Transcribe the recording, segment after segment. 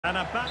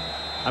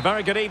A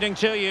very good evening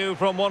to you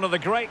from one of the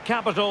great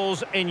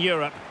capitals in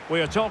Europe.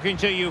 We are talking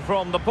to you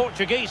from the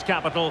Portuguese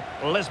capital,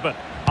 Lisbon.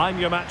 I'm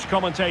your match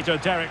commentator,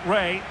 Derek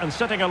Ray, and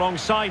sitting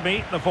alongside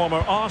me, the former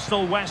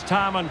Arsenal, West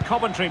Ham and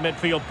Coventry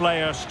midfield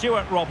player,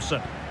 Stuart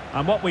Robson.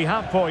 And what we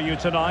have for you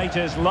tonight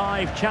is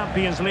live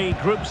Champions League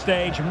group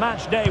stage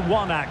match day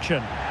 1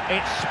 action.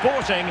 It's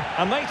Sporting,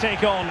 and they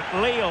take on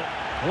Lille.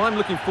 Well, I'm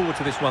looking forward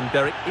to this one,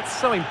 Derek. It's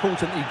so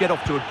important that you get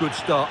off to a good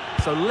start.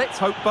 So let's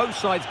hope both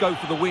sides go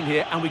for the win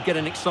here and we get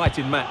an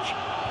exciting match.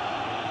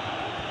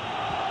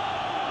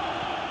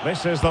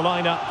 This is the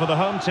lineup for the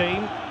home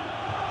team.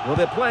 Well,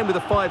 they're playing with a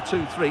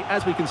 5-2-3,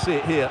 as we can see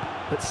it here.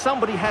 But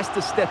somebody has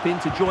to step in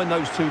to join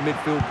those two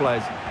midfield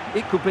players.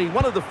 It could be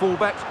one of the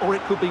fullbacks or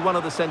it could be one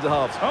of the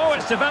centre-halves. Oh,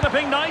 it's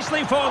developing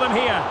nicely for them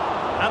here.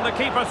 And the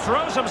keeper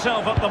throws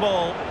himself at the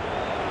ball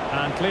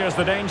and clears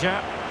the danger.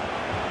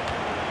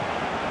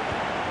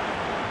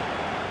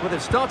 Well, they've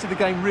started the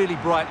game really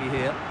brightly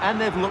here, and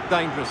they've looked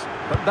dangerous.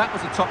 But that was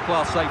a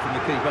top-class save from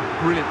the keeper.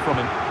 Brilliant from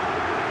him.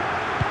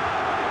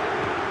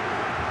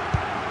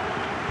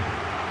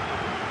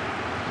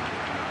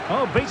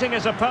 Oh, beating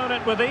his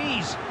opponent with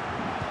ease.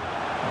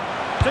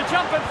 To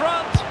jump in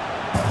front.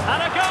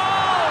 And a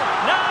goal!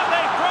 Now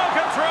they've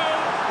broken through.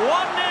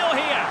 1-0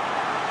 here.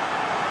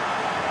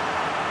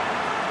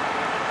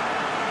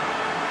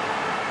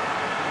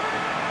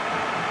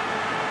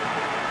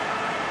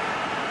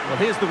 Well,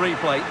 here's the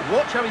replay.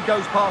 Watch how he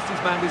goes past his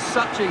man with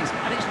such ease,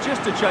 and it's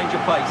just a change of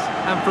pace.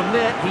 And from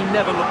there, he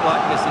never looked like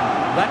missing.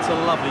 That's a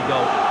lovely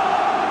goal.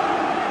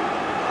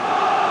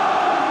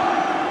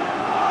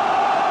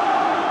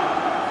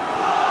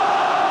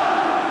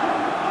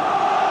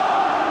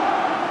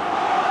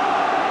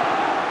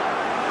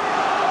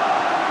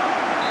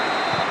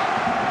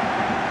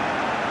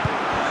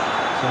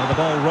 So the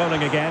ball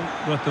rolling again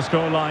with the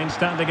scoreline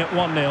standing at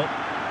 1-0.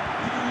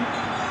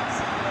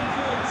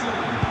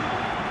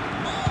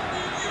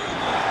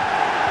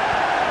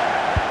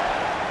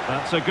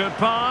 That's a good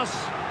pass.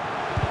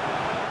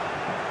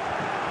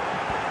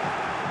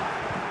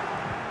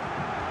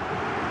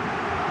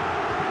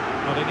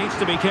 But he needs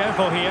to be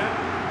careful here.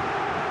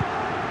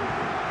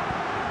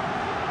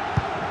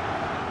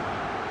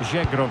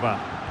 Zegrova.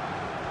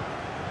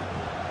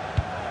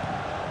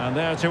 And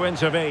there to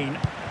intervene.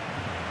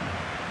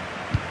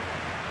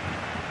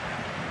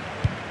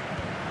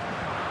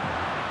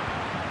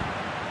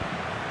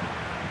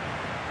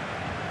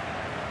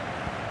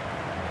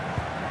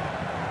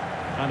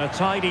 And a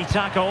tidy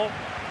tackle.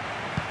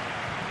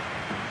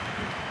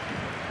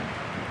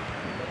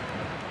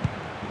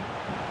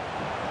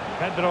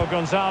 Pedro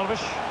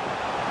Gonçalves.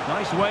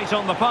 Nice weight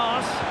on the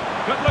pass.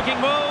 Good-looking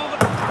move.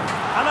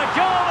 And a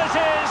goal it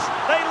is.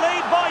 They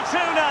lead by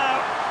 2 now.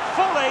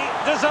 Fully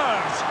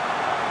deserved.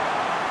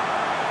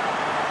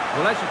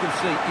 Well, as you can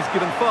see, he's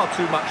given far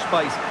too much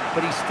space,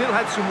 but he still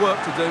had some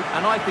work to do,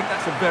 and I think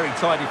that's a very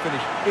tidy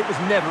finish. It was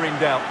never in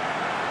doubt.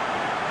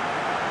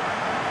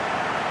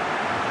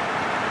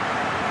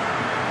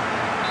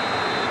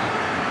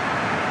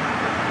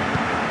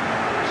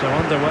 So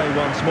underway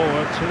once more,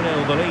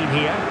 2-0 the lead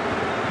here.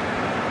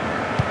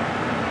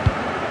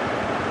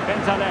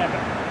 Bentaleb.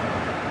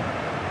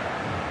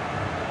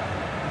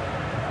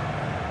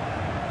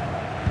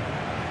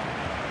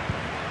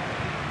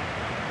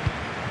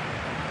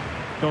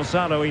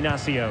 Gonzalo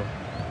Inacio.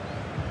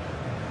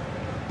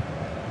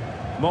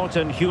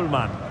 Morten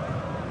Hjulman.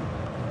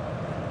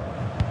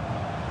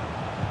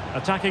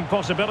 Attacking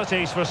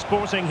possibilities for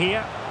Sporting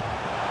here.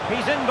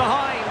 He's in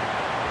behind.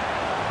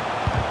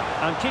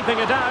 And keeping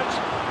it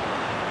out.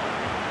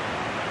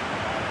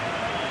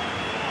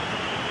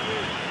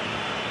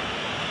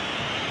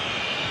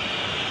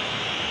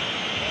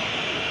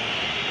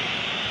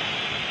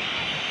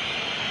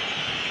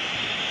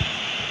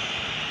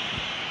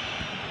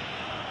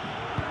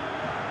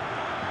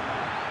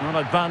 An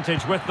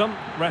advantage with them.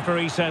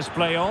 Referee says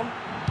play on.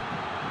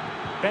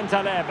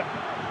 Bentaleb.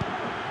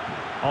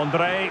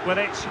 Andre with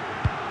it.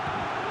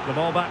 The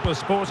ball back with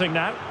Sporting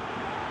now.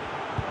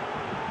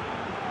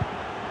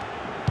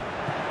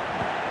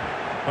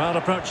 Well,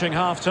 approaching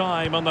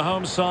half-time on the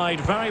home side.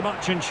 Very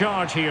much in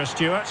charge here,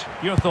 Stuart.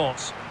 Your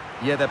thoughts?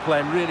 Yeah, they're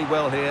playing really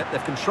well here.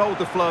 They've controlled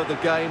the flow of the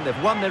game.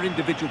 They've won their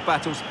individual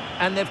battles.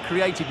 And they've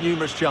created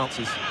numerous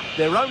chances.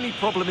 Their only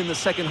problem in the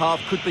second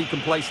half could be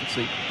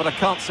complacency. But I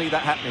can't see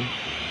that happening.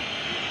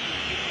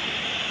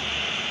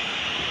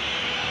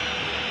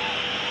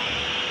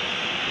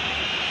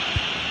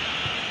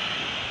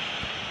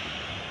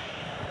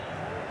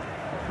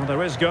 Well,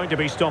 there is going to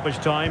be stoppage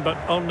time, but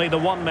only the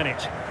 1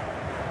 minute.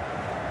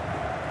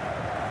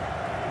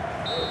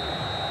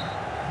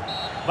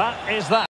 That is that.